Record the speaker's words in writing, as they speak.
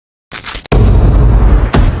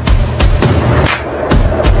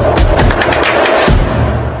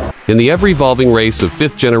In the ever-evolving race of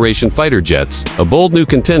fifth-generation fighter jets, a bold new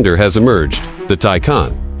contender has emerged, the TAI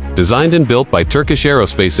KAAN. Designed and built by Turkish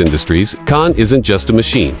Aerospace Industries, KAAN isn't just a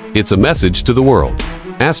machine, it's a message to the world.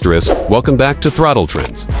 Welcome back to Throttle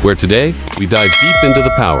Trends, where today, we dive deep into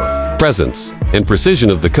the power, presence, and precision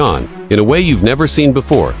of the KAAN, in a way you've never seen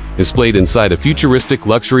before, displayed inside a futuristic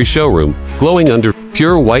luxury showroom, glowing under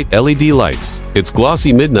pure white LED lights, its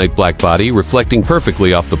glossy midnight black body reflecting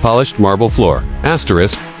perfectly off the polished marble floor.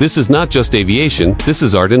 This is not just aviation, this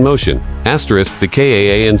is art in motion. The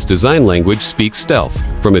KAAN's design language speaks stealth.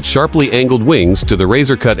 From its sharply angled wings to the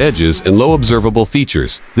razor-cut edges and low observable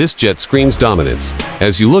features, this jet screams dominance.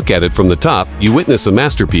 As you look at it from the top, you witness a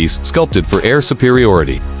masterpiece sculpted for air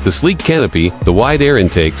superiority. The sleek canopy, the wide air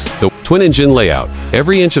intakes, the twin-engine layout.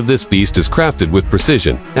 Every inch of this beast is crafted with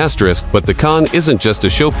precision. But the KAAN isn't just a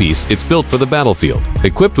showpiece, it's built for the battlefield.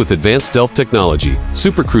 Equipped with advanced stealth technology,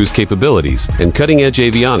 supercruise capabilities, and cutting-edge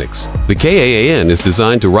avionics, the KAAN is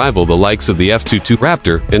designed to rival the likes of the F-22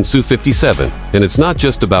 Raptor and Su-57. And it's not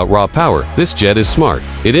just about raw power, this jet is smart.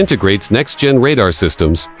 It integrates next-gen radar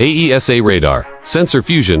systems, AESA radar, sensor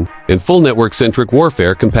fusion, and full network-centric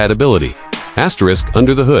warfare compatibility.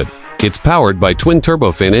 Under the hood, it's powered by twin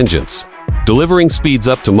turbofan engines, delivering speeds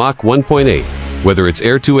up to Mach 1.8. Whether it's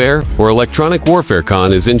air-to-air or electronic warfare,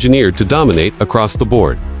 KAAN is engineered to dominate across the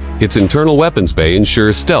board. Its internal weapons bay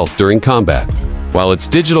ensures stealth during combat, while its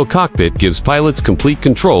digital cockpit gives pilots complete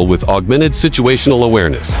control with augmented situational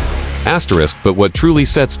awareness. But what truly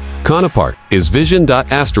sets KAAN apart is vision.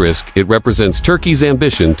 It represents Turkey's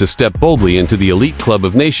ambition to step boldly into the elite club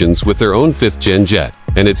of nations with their own fifth-gen jet.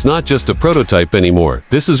 And it's not just a prototype anymore.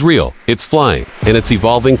 This is real, it's flying, and it's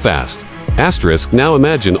evolving fast. Now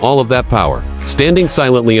imagine all of that power. Standing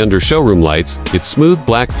silently under showroom lights, its smooth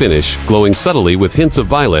black finish glowing subtly with hints of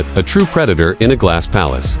violet, a true predator in a glass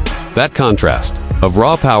palace. That contrast of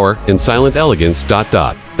raw power and silent elegance.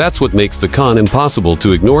 That's what makes the KAAN impossible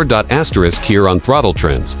to ignore. Here on Throttle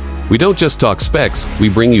Trends, we don't just talk specs, we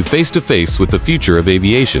bring you face-to-face with the future of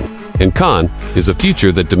aviation. And KAAN is a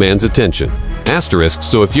future that demands attention.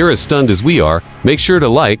 So if you're as stunned as we are, make sure to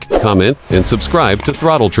like, comment, and subscribe to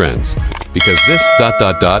Throttle Trends. Because this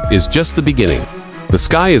is just the beginning. The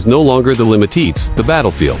sky is no longer the limit, the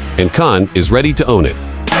battlefield, and KAAN is ready to own it.